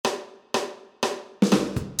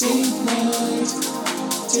Date night,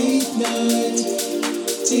 date night,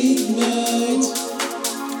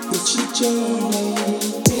 it's your journey.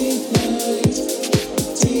 Date night,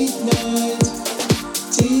 date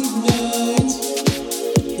night,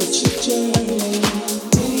 it's your journey.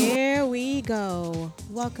 Here we go.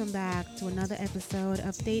 Welcome back to another episode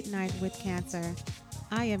of Date Night with Cancer.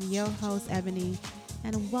 I am your host, Ebony,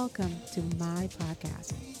 and welcome to my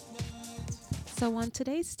podcast. So, on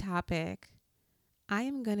today's topic, I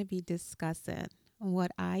am going to be discussing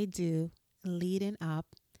what I do leading up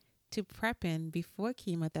to prepping before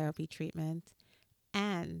chemotherapy treatment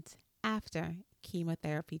and after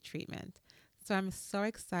chemotherapy treatment. So, I'm so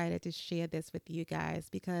excited to share this with you guys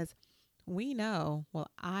because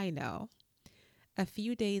I know, a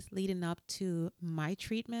few days leading up to my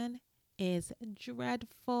treatment is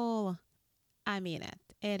dreadful. I mean it.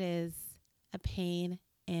 It is a pain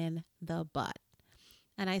in the butt.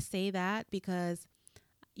 And I say that because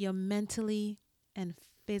you're mentally and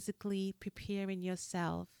physically preparing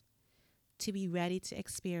yourself to be ready to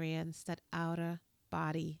experience that outer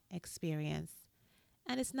body experience.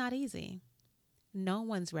 And it's not easy. No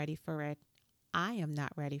one's ready for it. I am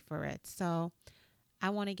not ready for it. So I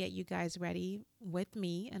want to get you guys ready with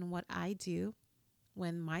me and what I do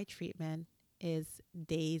when my treatment is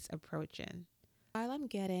days approaching. While I'm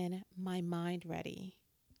getting my mind ready,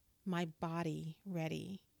 my body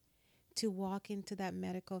ready to walk into that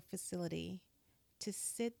medical facility, to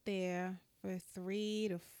sit there for 3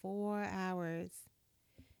 to 4 hours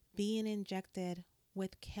being injected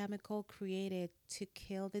with chemical created to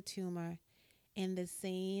kill the tumor in the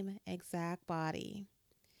same exact body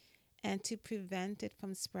and to prevent it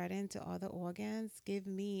from spreading to other organs, give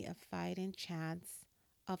me a fighting chance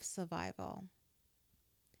of survival.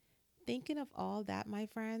 Thinking of all that, my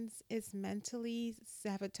friends, is mentally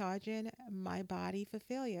sabotaging my body for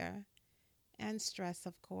failure and stress,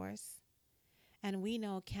 of course. And we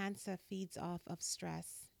know cancer feeds off of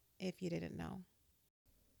stress, if you didn't know.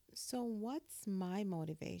 So, what's my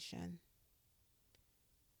motivation?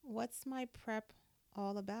 What's my prep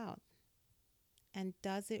all about? And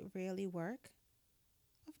does it really work?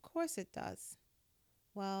 Of course it does.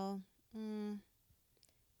 Well,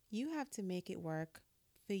 you have to make it work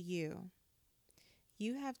for you.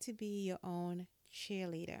 You have to be your own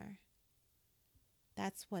cheerleader.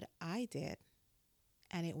 That's what I did,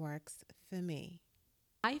 and it works for me.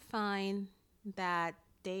 I find that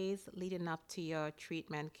days leading up to your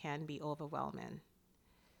treatment can be overwhelming.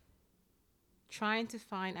 Trying to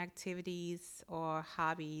find activities or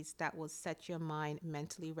hobbies that will set your mind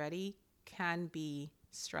mentally ready can be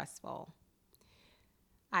stressful.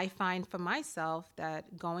 I find for myself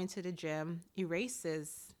that going to the gym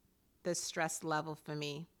erases the stress level for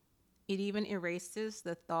me. It even erases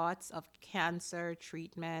the thoughts of cancer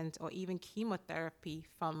treatment or even chemotherapy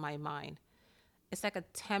from my mind. It's like a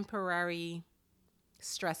temporary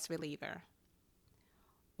stress reliever.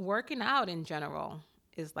 Working out in general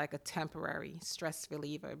is like a temporary stress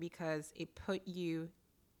reliever because it put you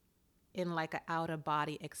in like an outer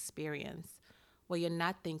body experience where you're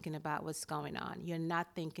not thinking about what's going on. You're not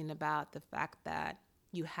thinking about the fact that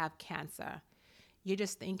you have cancer. You're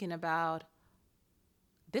just thinking about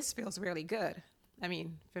this feels really good. I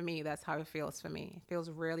mean, for me, that's how it feels for me. It feels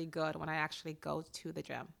really good when I actually go to the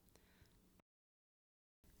gym.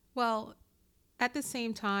 Well, at the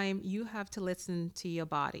same time, you have to listen to your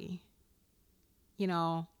body. You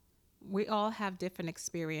know, we all have different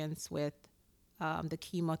experience with the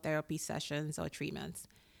chemotherapy sessions or treatments.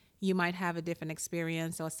 You might have a different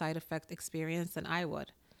experience or side effect experience than I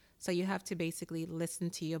would. So you have to basically listen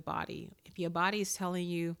to your body. If your body is telling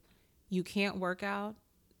you you can't work out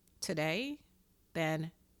today,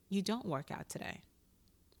 then you don't work out today.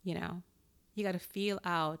 You know, you got to feel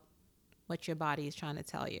out what your body is trying to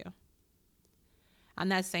tell you. I'm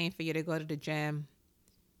not saying for you to go to the gym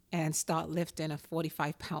and start lifting a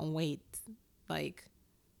 45-pound weight. Like,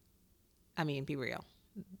 I mean, be real.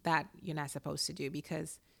 That you're not supposed to do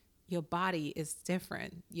because your body is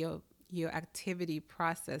different. Your activity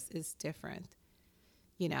process is different.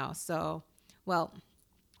 So, well,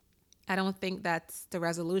 I don't think that's the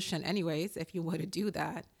resolution anyways, if you were to do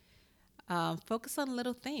that. Focus on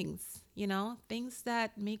little things, things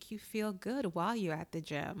that make you feel good while you're at the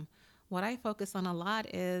gym. What I focus on a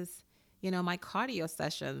lot is, my cardio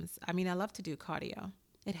sessions. I mean, I love to do cardio.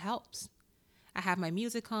 It helps. I have my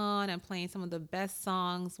music on. I'm playing some of the best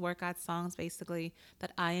songs, workout songs, basically,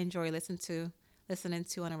 that I enjoy listening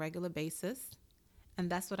to on a regular basis. And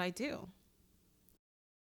that's what I do.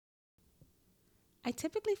 I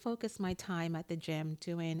typically focus my time at the gym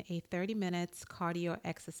doing a 30 minutes cardio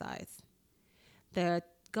exercise. The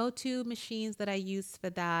Go-to machines that I use for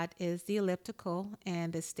that is the elliptical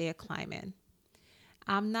and the stair climbing.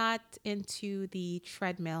 I'm not into the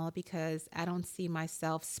treadmill because I don't see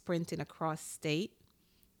myself sprinting across state.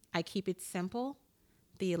 I keep it simple.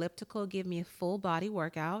 The elliptical give me a full body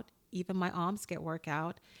workout, even my arms get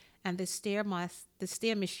workout, and the stair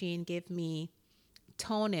machine give me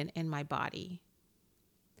toning in my body.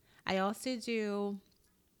 I also do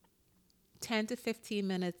 10 to 15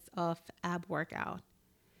 minutes of ab workout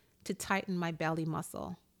to tighten my belly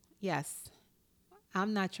muscle. Yes,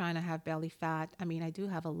 I'm not trying to have belly fat. I mean, I do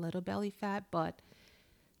have a little belly fat, but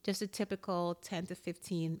just a typical 10 to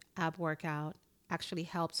 15 ab workout actually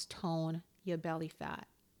helps tone your belly fat.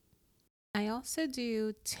 I also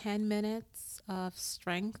do 10 minutes of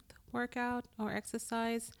strength workout or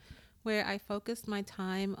exercise where I focus my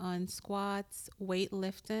time on squats,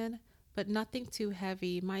 weightlifting, but nothing too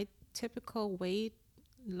heavy. My typical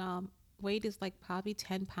um, weight is like probably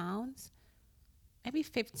 10 pounds, maybe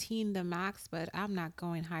 15 the max, but I'm not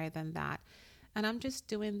going higher than that. And I'm just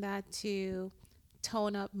doing that to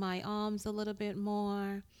tone up my arms a little bit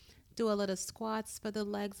more, do a little squats for the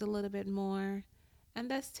legs a little bit more, and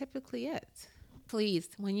that's typically it. Please,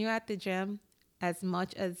 when you're at the gym, as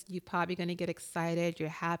much as you're probably going to get excited, you're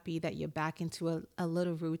happy that you're back into a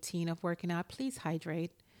little routine of working out, please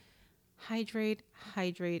hydrate. Hydrate,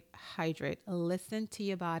 hydrate, hydrate. Listen to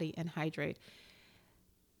your body and hydrate.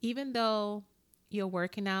 Even though you're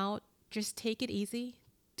working out, just take it easy.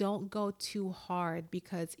 Don't go too hard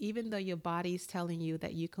because even though your body is telling you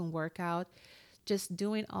that you can work out, just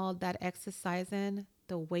doing all that exercising,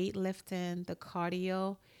 the weightlifting, the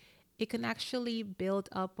cardio, it can actually build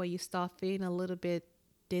up where you start feeling a little bit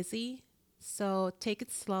dizzy. So take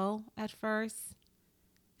it slow at first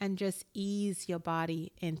and just ease your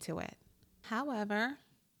body into it. However,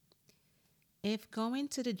 if going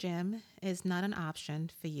to the gym is not an option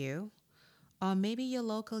for you, or maybe your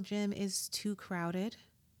local gym is too crowded,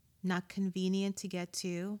 not convenient to get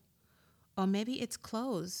to, or maybe it's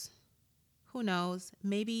closed. Who knows?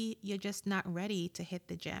 Maybe you're just not ready to hit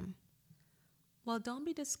the gym. Well, don't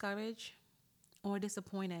be discouraged or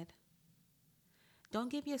disappointed. Don't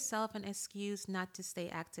give yourself an excuse not to stay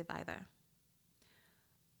active either.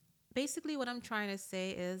 Basically, what I'm trying to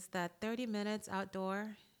say is that 30 minutes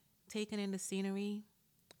outdoor, taking in the scenery,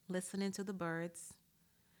 listening to the birds,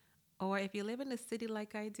 or if you live in the city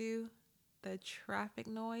like I do, the traffic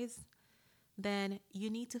noise, then you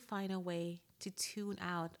need to find a way to tune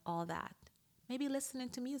out all that. Maybe listening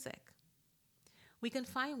to music. We can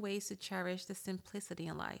find ways to cherish the simplicity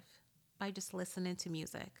in life by just listening to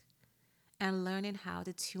music and learning how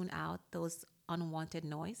to tune out those unwanted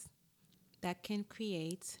noise that can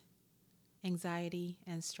create anxiety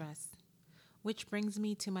and stress. Which brings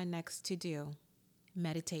me to my next to do,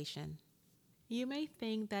 meditation. You may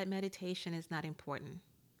think that meditation is not important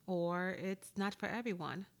or it's not for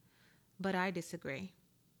everyone, but I disagree.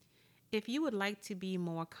 If you would like to be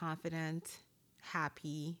more confident,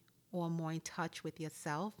 happy, or more in touch with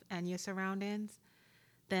yourself and your surroundings,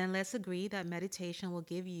 then let's agree that meditation will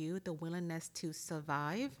give you the willingness to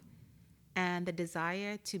survive and the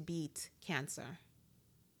desire to beat cancer.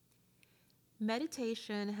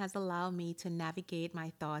 Meditation has allowed me to navigate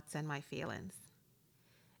my thoughts and my feelings.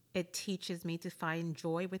 It teaches me to find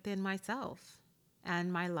joy within myself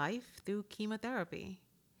and my life through chemotherapy.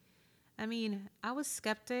 I mean, I was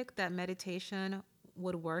skeptic that meditation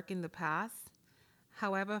would work in the past.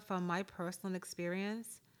 However, from my personal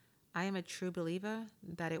experience, I am a true believer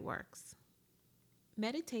that it works.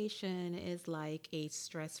 Meditation is like a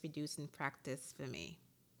stress reducing practice for me.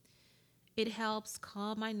 It helps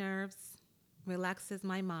calm my nerves, relaxes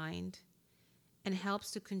my mind, and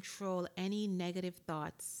helps to control any negative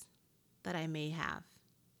thoughts that I may have.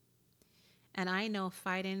 And I know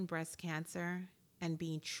fighting breast cancer and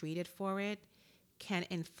being treated for it can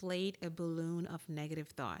inflate a balloon of negative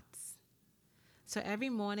thoughts. So every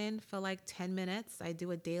morning for like 10 minutes, I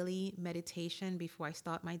do a daily meditation before I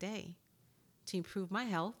start my day to improve my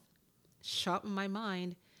health, sharpen my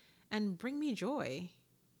mind, and bring me joy,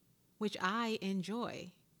 which I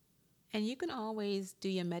enjoy. And you can always do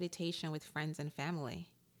your meditation with friends and family.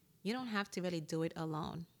 You don't have to really do it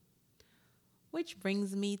alone. Which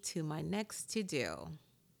brings me to my next to do,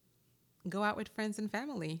 go out with friends and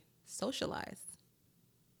family, socialize.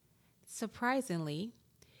 Surprisingly,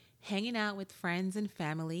 hanging out with friends and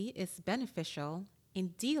family is beneficial in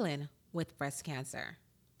dealing with breast cancer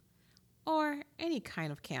or any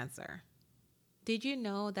kind of cancer. Did you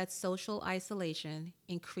know that social isolation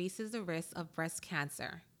increases the risk of breast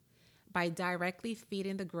cancer by directly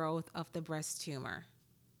feeding the growth of the breast tumor?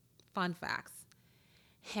 Fun facts.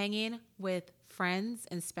 Hanging with friends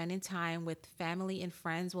and spending time with family and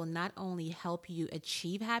friends will not only help you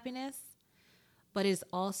achieve happiness, but is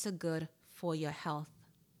also good for your health.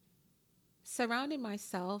 Surrounding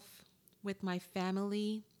myself with my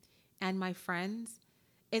family and my friends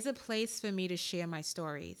is a place for me to share my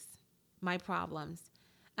stories, my problems,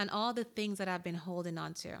 and all the things that I've been holding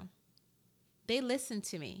on to. They listen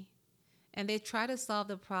to me and they try to solve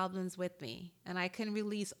the problems with me, and I can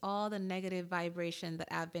release all the negative vibration that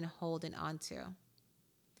I've been holding on to.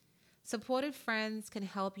 Supportive friends can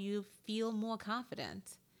help you feel more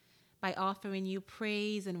confident by offering you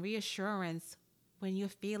praise and reassurance when you're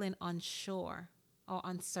feeling unsure or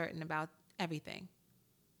uncertain about everything.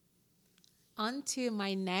 On to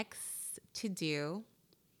my next to do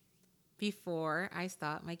before I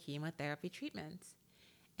start my chemotherapy treatment.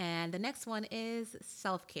 And the next one is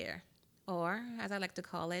self care, or as I like to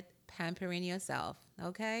call it, pampering yourself.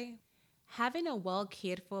 Okay? Having a well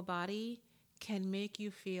cared for body can make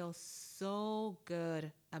you feel so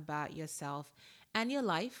good about yourself and your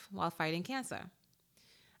life while fighting cancer.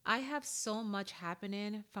 I have so much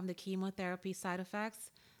happening from the chemotherapy side effects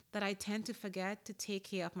that I tend to forget to take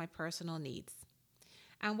care of my personal needs.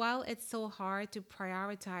 And while it's so hard to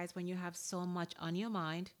prioritize when you have so much on your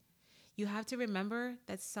mind, you have to remember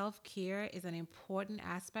that self care is an important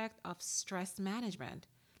aspect of stress management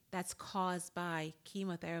that's caused by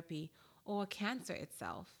chemotherapy or cancer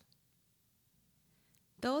itself.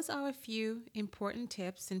 Those are a few important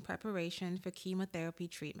tips in preparation for chemotherapy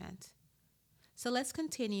treatment. So let's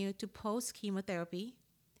continue to post chemotherapy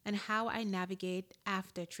and how I navigate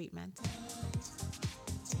after treatment.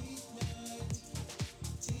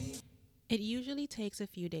 It usually takes a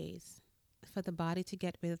few days for the body to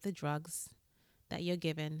get rid of the drugs that you're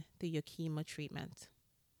given through your chemo treatment.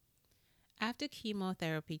 After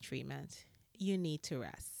chemotherapy treatment, you need to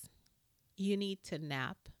rest. You need to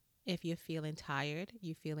nap. If you're feeling tired,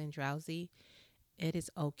 you're feeling drowsy, it is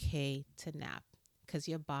okay to nap because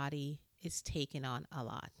your body is taking on a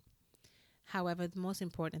lot. However, the most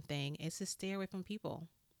important thing is to stay away from people.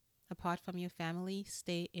 Apart from your family,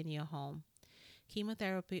 stay in your home.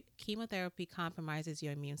 Chemotherapy compromises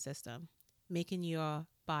your immune system, making your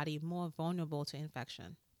body more vulnerable to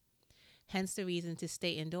infection. Hence the reason to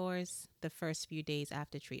stay indoors the first few days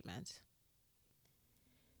after treatment.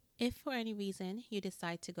 If for any reason you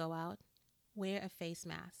decide to go out, wear a face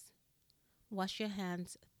mask. Wash your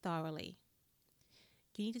hands thoroughly.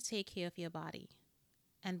 You need to take care of your body.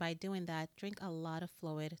 And by doing that, drink a lot of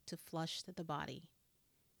fluid to flush the body.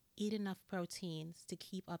 Eat enough proteins to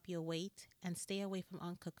keep up your weight and stay away from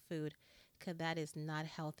uncooked food because that is not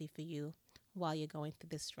healthy for you while you're going through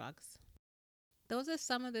these drugs. Those are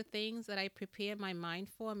some of the things that I prepare my mind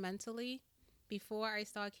for mentally before I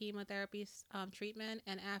start chemotherapy treatment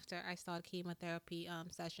and after I start chemotherapy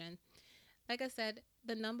session. Like I said,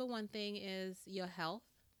 the number one thing is your health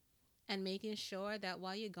and making sure that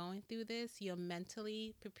while you're going through this, you're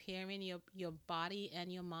mentally preparing your body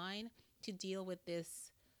and your mind to deal with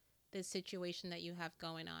this situation that you have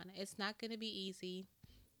going on. It's not going to be easy.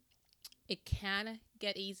 It can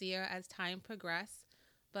get easier as time progresses,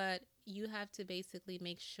 but you have to basically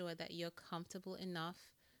make sure that you're comfortable enough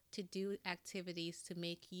to do activities to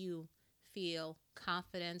make you feel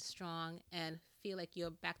confident, strong, and feel like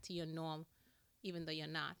you're back to your norm, even though you're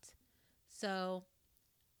not. So,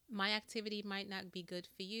 my activity might not be good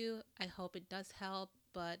for you. I hope it does help,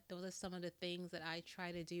 but those are some of the things that I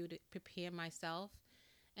try to do to prepare myself.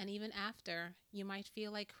 And even after, you might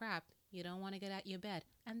feel like crap. You don't want to get out your bed.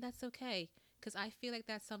 And that's okay, because I feel like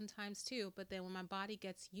that sometimes too. But then when my body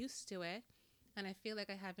gets used to it and I feel like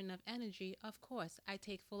I have enough energy, of course, I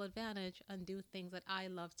take full advantage and do things that I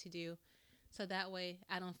love to do. So that way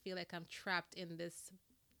I don't feel like I'm trapped in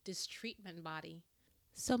this treatment body.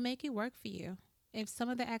 So make it work for you. If some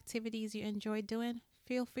of the activities you enjoy doing,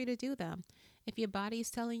 feel free to do them. If your body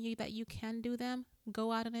is telling you that you can do them,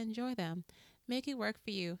 go out and enjoy them. Make it work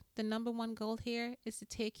for you. The number one goal here is to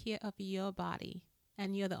take care of your body.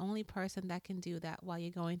 And you're the only person that can do that while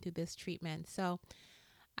you're going through this treatment. So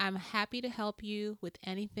I'm happy to help you with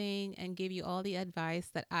anything and give you all the advice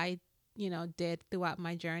that I, did throughout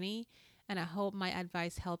my journey. And I hope my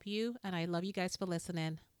advice helped you. And I love you guys for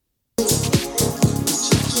listening.